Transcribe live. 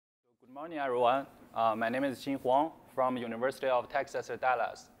Good morning, everyone. My name is Huang from University of Texas at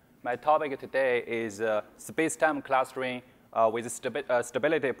Dallas. My topic today is space-time clustering with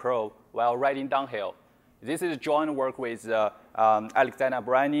stability probe while riding downhill. This is joint work with Alexander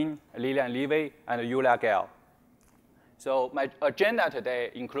Branning, Lilian Levy, and Yulia Gale. So my agenda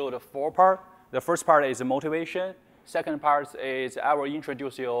today includes 4 parts. The first part is motivation. Second part is I will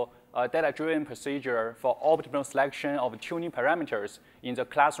introduce you a data-driven procedure for optimal selection of tuning parameters in the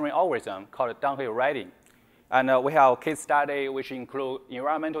clustering algorithm called downhill riding. And we have a case study which include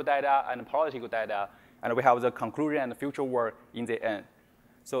environmental data and political data. And we have the conclusion and future work in the end.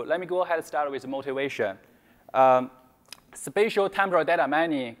 So let me go ahead and start with motivation. Spatial temporal data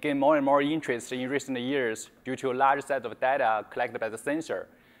mining gained more and more interest in recent years due to a large set of data collected by the sensor.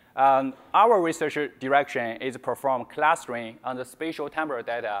 Our research direction is to perform clustering on the spatial temporal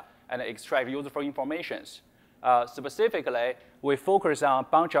data and extract useful information. Specifically, we focus on a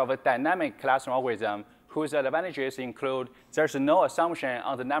bunch of dynamic clustering algorithms whose advantages include there's no assumption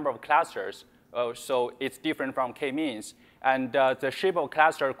on the number of clusters, so it's different from k-means. And the shape of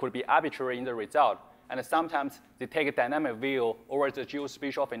cluster could be arbitrary in the result. And sometimes they take a dynamic view over the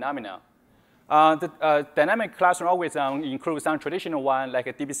geospatial phenomena. The dynamic clustering algorithm includes some traditional ones like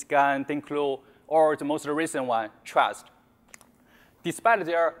DBSCAN, TRUST, or the most recent one, TRUST. Despite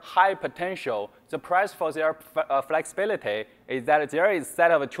their high potential, the price for their flexibility is that there is a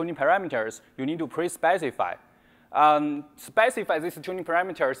set of tuning parameters you need to pre-specify. Specify these tuning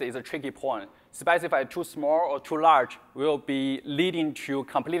parameters is a tricky point. Specify too small or too large will be leading to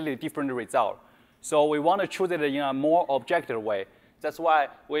completely different result. So we want to choose it in a more objective way. That's why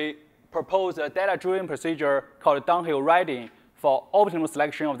we propose a data-driven procedure called downhill riding for optimal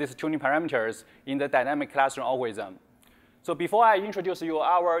selection of these tuning parameters in the dynamic clustering algorithm. So before I introduce you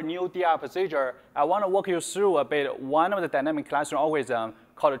our new DR procedure, I want to walk you through a bit one of the dynamic clustering algorithm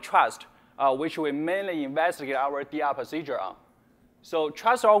called TRUST, which we mainly investigate our DR procedure on. So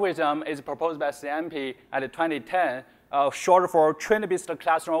TRUST algorithm is proposed by CMP at 2010, short for train-based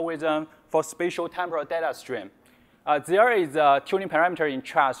clustering algorithm for spatial temporal data stream. There is a tuning parameter in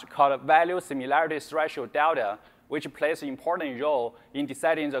TRUST called value similarity threshold delta, which plays an important role in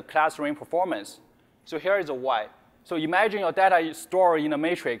deciding the clustering performance. So here is why. So imagine your data is stored in a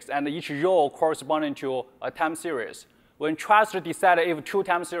matrix, and each row corresponding to a time series. When TRUST decides if 2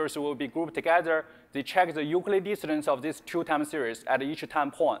 time series will be grouped together, they check the Euclid distance of these 2 time series at each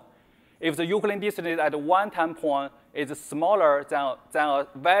time point. If the Euclid distance at one time point is smaller than a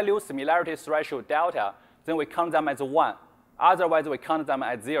value similarity threshold delta, then we count them as 1. Otherwise, we count them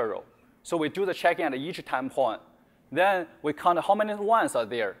as 0. So we do the checking at each time point. Then we count how many ones are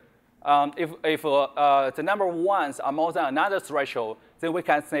there. If the number of ones are more than another threshold, then we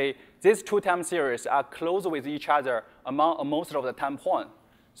can say these 2 time series are close with each other among most of the time points.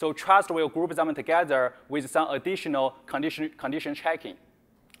 So TRUST will group them together with some additional condition checking.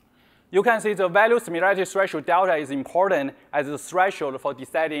 You can see the value similarity threshold delta is important as a threshold for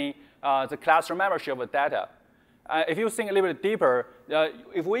deciding the cluster membership of data. If you think a little bit deeper,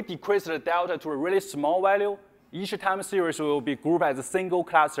 if we decrease the delta to a really small value, each time series will be grouped as a single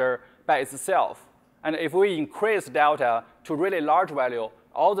cluster by itself. And if we increase delta to really large value,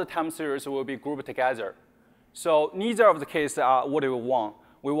 all the time series will be grouped together. So neither of the cases are what we want.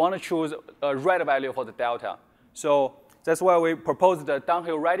 We want to choose a right value for the delta. So that's why we propose the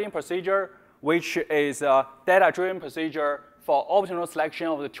downhill riding procedure, which is a data-driven procedure for optimal selection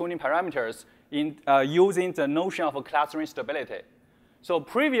of the tuning parameters in using the notion of clustering stability. So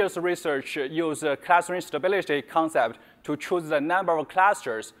previous research used the clustering stability concept to choose the number of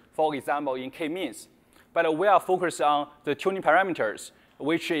clusters, for example, in k-means. But we are focused on the tuning parameters,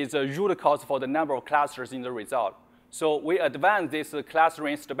 which is the root cause for the number of clusters in the result. So we advance this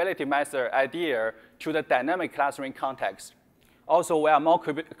clustering stability method idea to the dynamic clustering context. Also, we are more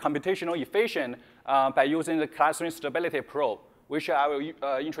computationally efficient by using the clustering stability probe, which I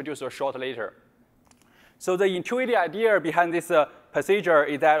will introduce shortly later. So the intuitive idea behind this procedure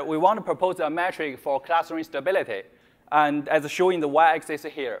is that we want to propose a metric for clustering stability, and as shown in the y-axis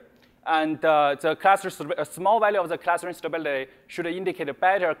here. And the cluster, a small value of the clustering stability should indicate a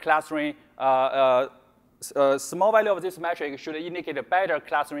better clustering. Small value of this metric should indicate a better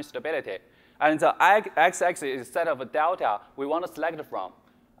clustering stability. And the x-axis is a set of a delta we want to select from.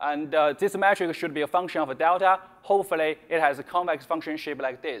 And this metric should be a function of a delta. Hopefully, it has a convex function shape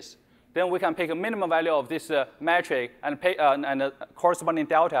like this. Then we can pick a minimum value of this metric, and the corresponding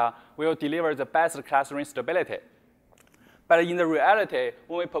delta will deliver the best clustering stability. But in the reality,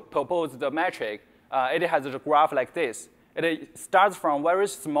 when we propose the metric, it has a graph like this. It starts from very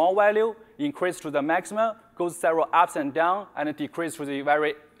small value, increase to the maximum, goes several ups and down, and decrease to the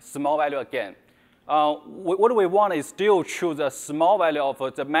very small value again. What we want is still choose a small value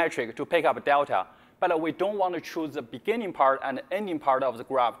of the metric to pick up delta, but we don't want to choose the beginning part and the ending part of the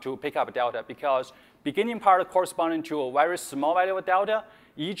graph to pick up delta, because beginning part corresponding to a very small value of delta.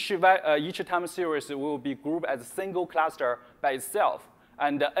 Each time series will be grouped as a single cluster by itself,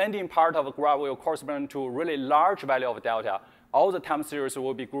 and the ending part of the graph will correspond to a really large value of delta. All the time series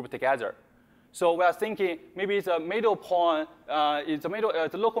will be grouped together. So we are thinking maybe the middle point, the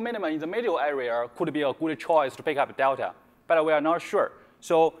local minimum in the middle area could be a good choice to pick up delta, but we are not sure.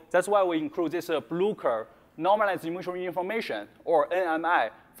 So that's why we include this blue curve, normalized mutual information, or NMI,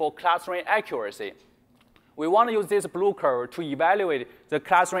 for clustering accuracy. We want to use this blue curve to evaluate the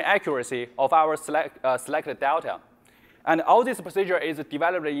clustering accuracy of our selected delta. And all this procedure is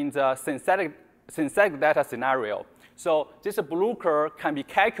developed in the synthetic data scenario. So this blue curve can be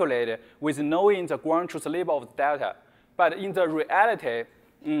calculated with knowing the ground truth label of the data. But in the reality,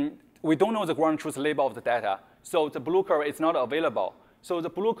 we don't know the ground truth label of the data. So the blue curve is not available. So the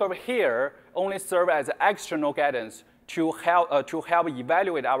blue curve here only serves as external guidance to help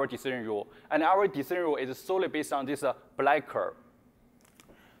evaluate our decision rule. And our decision rule is solely based on this black curve.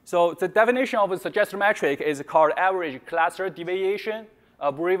 So the definition of a suggested metric is called average cluster deviation,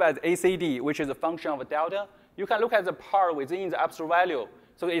 abbreviated as ACD, which is a function of delta. You can look at the part within the absolute value.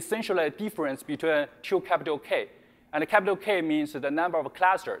 So essentially a difference between two capital K. And capital K means the number of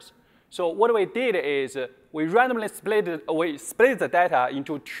clusters. So what we did is we randomly split the data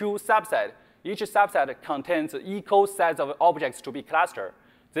into two subsets. Each subset contains equal sets of objects to be clustered.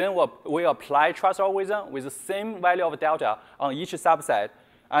 Then we apply trust algorithm with the same value of delta on each subset.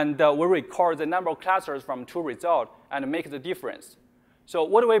 And we record the number of clusters from two results and make the difference. So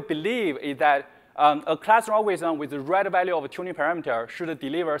what we believe is that a cluster algorithm with the right value of a tuning parameter should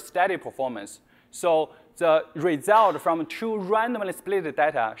deliver steady performance. So the result from two randomly split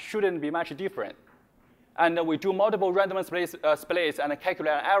data shouldn't be much different. And we do multiple random splits and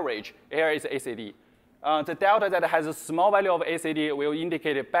calculate an average. Here is ACD. The delta that has a small value of ACD will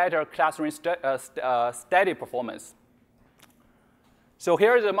indicate better clustering steady performance. So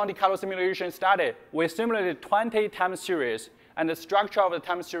here is a Monte Carlo simulation study. We simulated 20 time series, and the structure of the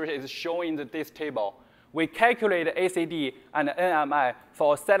time series is shown in this table. We calculate ACD and NMI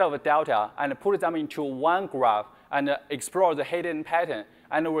for a set of delta and put them into one graph and explore the hidden pattern.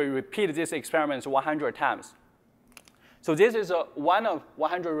 And we repeat these experiments 100 times. So this is one of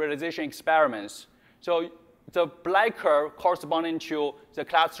 100 realization experiments. So the black curve corresponding to the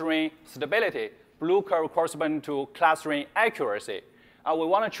clustering stability, blue curve corresponding to clustering accuracy. We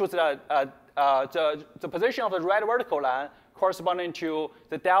want to choose the position of the red vertical line corresponding to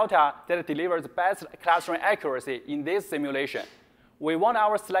the delta that delivers best clustering accuracy in this simulation. We want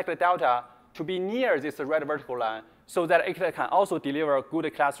our selected delta to be near this red vertical line so that it can also deliver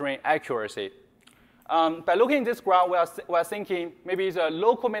good clustering accuracy. By looking at this graph, we are thinking maybe the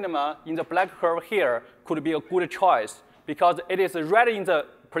local minima in the black curve here could be a good choice because it is right in the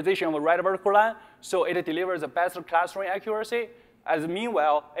position of the red vertical line, so it delivers the best clustering accuracy. As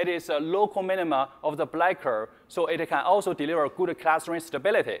meanwhile, it is a local minima of the black curve, so it can also deliver good clustering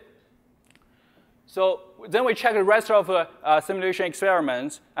stability. So then we check the rest of simulation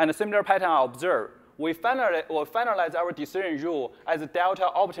experiments, and a similar pattern are observed. We finalize our decision rule as delta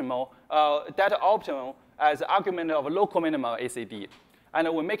optimal as argument of local minimum ACD. And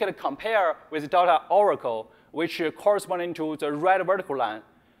we make it compare with delta oracle, which corresponding to the red vertical line.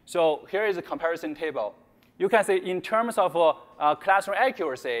 So here is a comparison table. You can see in terms of clustering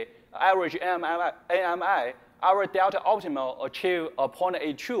accuracy, average AMI, our delta optimal achieve a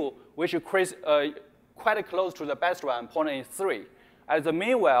 0.82, which is quite close to the best one, 0.83. As the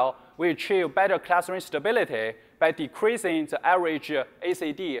meanwhile, we achieve better clustering stability by decreasing the average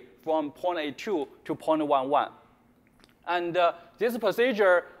ACD from 0.82 to 0.11. And this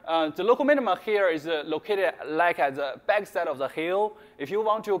procedure, the local minima here is located like at the backside of the hill. If you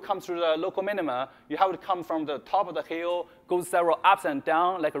want to come through the local minima, you have to come from the top of the hill, go several ups and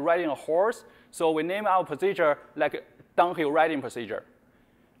downs, like riding a horse. So we name our procedure like downhill riding procedure.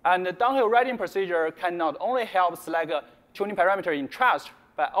 And the downhill riding procedure can not only help select a tuning parameter in trust,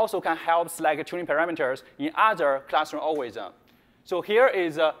 but also can help select tuning parameters in other clustering algorithms. So here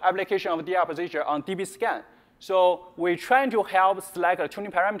is an application of DR procedure on DBSCAN. So we're trying to help select a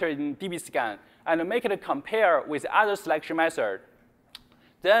tuning parameter in DBSCAN and make it compare with other selection method.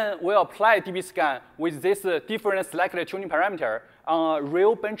 Then we apply DBSCAN with this different selected tuning parameter on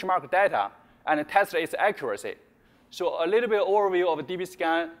real benchmark data and test its accuracy. So a little bit overview of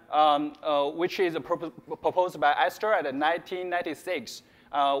DBSCAN, which is proposed by Esther at 1996,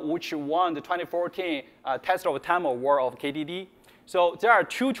 which won the 2014 Test of Time Award of KDD. So there are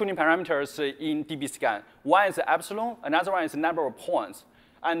two tuning parameters in DBSCAN. One is epsilon, another one is the number of points.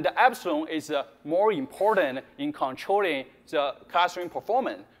 And the epsilon is more important in controlling the clustering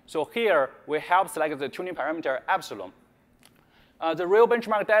performance. So here, we have select the tuning parameter epsilon. The real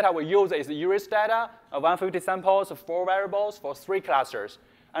benchmark data we use is ERIS data, 150 samples, 4 variables for 3 clusters.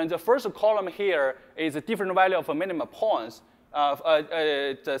 And the first column here is a different value of minimum points,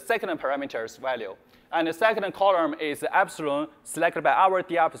 the second parameter's value. And the second column is epsilon selected by our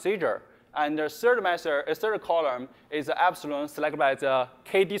DR procedure. And the third column is epsilon selected by the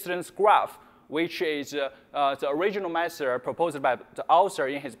k-distance graph, which is the original method proposed by the author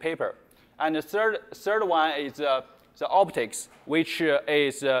in his paper. And the third one is the optics, which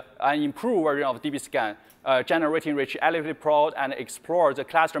is an improved version of DBSCAN, generating rich elevated plot and explore the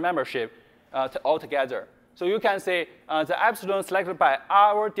cluster membership altogether. So you can see the epsilon selected by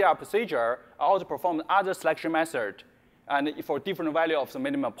our DR procedure outperforms other selection method and for different value of the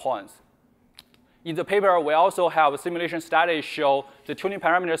minimum points. In the paper, we also have a simulation study show the tuning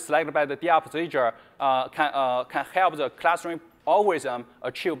parameters selected by the DR procedure can help the clustering algorithm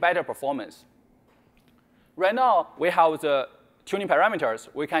achieve better performance. Right now, we have the tuning parameters.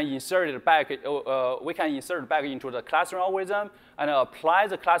 We can insert it back into the clustering algorithm and apply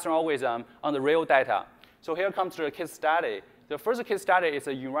the clustering algorithm on the real data. So here comes the case study. The first case study is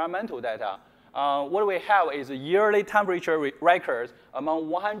the environmental data. What we have is yearly temperature records among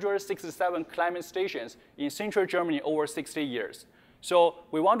 167 climate stations in central Germany over 60 years. So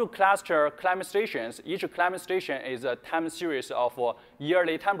we want to cluster climate stations. Each climate station is a time series of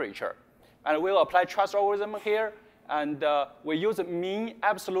yearly temperature. And we'll apply trust algorithm here. And we use mean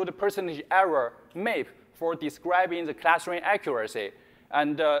absolute percentage error MAP for describing the clustering accuracy.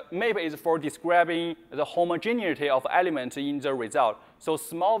 And MAP is for describing the homogeneity of elements in the result. So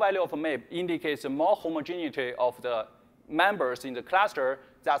small value of MAP indicates more homogeneity of the members in the cluster,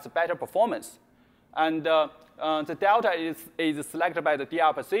 that's better performance. And the delta is selected by the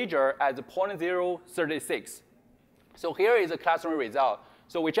DR procedure as 0.036. So here is the clustering result.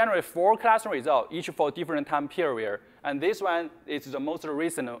 So we generate 4 clustering results, each for different time period. And this one is the most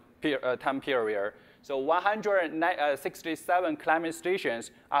recent time period. So 167 climate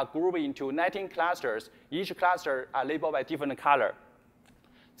stations are grouped into 19 clusters. Each cluster are labeled by different color.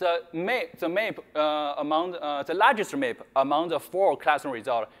 The largest MAP among the 4 clustering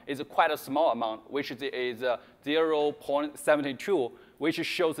results is quite a small amount, which is 0.72, which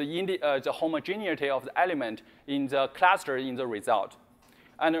shows the homogeneity of the element in the cluster in the result.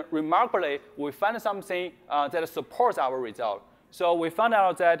 And remarkably, we found something that supports our result. So we found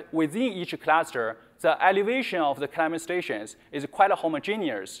out that within each cluster, the elevation of the climate stations is quite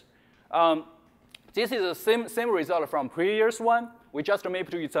homogeneous. This is the same result from previous one. We just mapped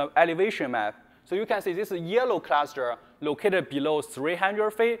to its elevation map. So you can see this yellow cluster located below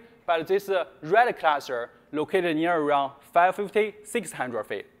 300 feet, but this red cluster located near around 550, 600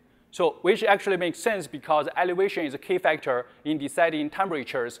 feet. So which actually makes sense because elevation is a key factor in deciding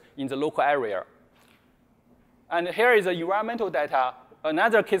temperatures in the local area. And here is the environmental data.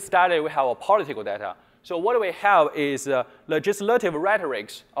 Another case study, we have a political data. So what we have is legislative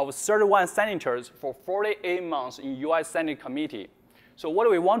rhetorics of 31 senators for 48 months in US Senate committee. So what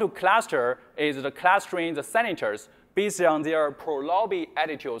we want to cluster is the clustering the senators based on their pro-lobby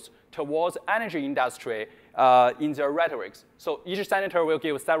attitudes towards energy industry in their rhetorics. So each senator will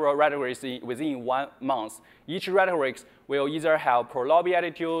give several rhetorics within 1 month. Each rhetorics will either have pro-lobby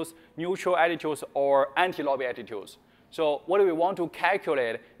attitudes, neutral attitudes, or anti-lobby attitudes. So what we want to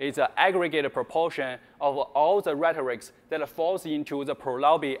calculate is the aggregated proportion of all the rhetorics that falls into the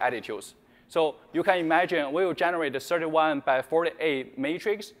pro-lobby attitudes. So you can imagine we will generate the 31 by 48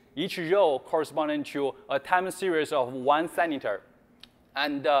 matrix, each row corresponding to a time series of 1 senator.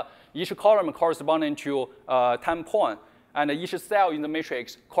 And each column corresponding to 10 points. And each cell in the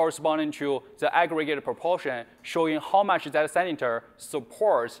matrix corresponding to the aggregated proportion, showing how much that senator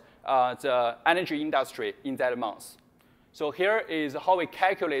supports the energy industry in that month. So here is how we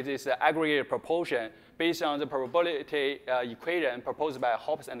calculate this aggregated proportion based on the probability equation proposed by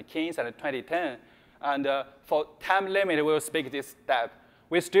Hobbs and Keynes in 2010. And for time limit, we will skip this step.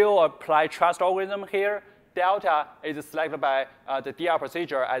 We still apply trust algorithm here. Delta is selected by the DR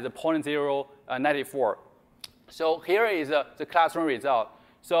procedure as 0.094. So here is the clustering result.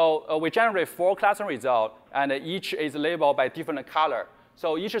 So we generate 4 clustering results, and each is labeled by different color.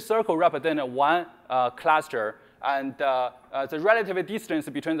 So each circle represents 1 cluster, and the relative distance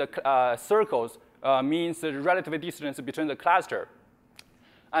between the circles means the relative distance between the cluster.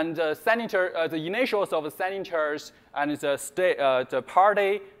 And the initials of the senators and the state, the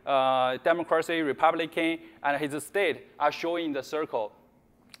party, Democracy, Republican, and his state are shown in the circle.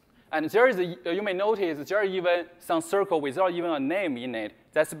 And there is, you may notice there are even some circle without even a name in it.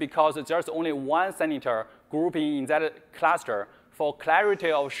 That's because there's only one senator grouping in that cluster. For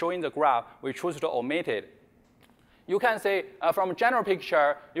clarity of showing the graph, we choose to omit it. You can see from a general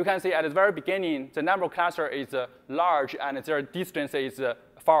picture, you can see at the very beginning, the number of clusters is large and their distance is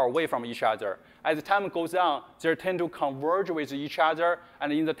far away from each other. As the time goes on, they tend to converge with each other,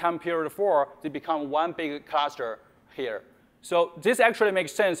 and in the time period 4, they become one big cluster here. So this actually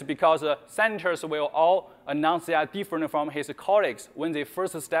makes sense because senators will all announce they are different from his colleagues when they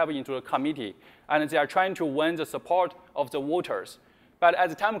first step into the committee, and they are trying to win the support of the voters. But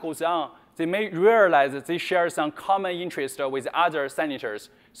as time goes on, they may realize that they share some common interest with other senators,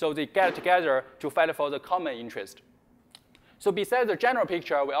 so they get together to fight for the common interest. So besides the general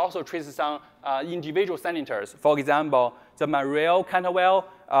picture, we also trace some individual senators. For example, the Mariel Cantwell,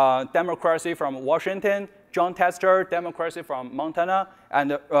 Democracy from Washington, John Tester, Democracy from Montana,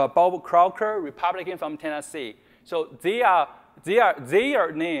 and Bob Crocker, Republican from Tennessee. So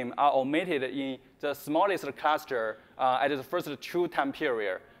their names are omitted in the smallest cluster at the first 2 time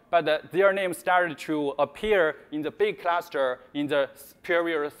period. But their names started to appear in the big cluster in the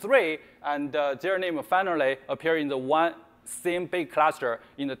period 3, and their name finally appeared in the same big cluster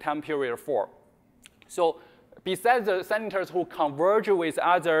in the time period 4. So besides the senators who converge with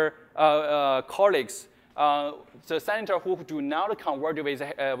other colleagues, the senator who do not converge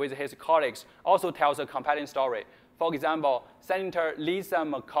with his colleagues also tells a compelling story. For example, Senator Lisa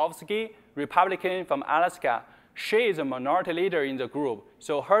Murkowski, Republican from Alaska, she is a minority leader in the group,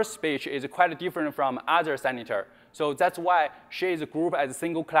 so her speech is quite different from other senators. So that's why she is grouped as a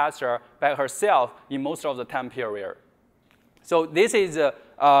single cluster by herself in most of the time period. So this is the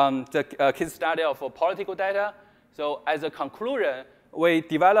case study of political data. So as a conclusion, we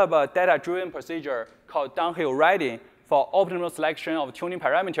develop a data-driven procedure called downhill riding for optimal selection of tuning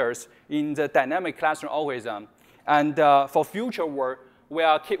parameters in the dynamic clustering algorithm. And for future work, we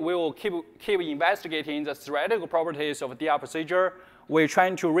will keep investigating the theoretical properties of DR procedure. We're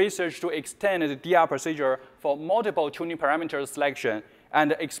trying to research to extend the DR procedure for multiple tuning parameter selection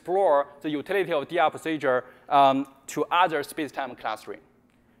and explore the utility of DR procedure to other space-time clustering.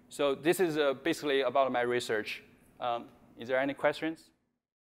 So this is basically about my research. Is there any questions?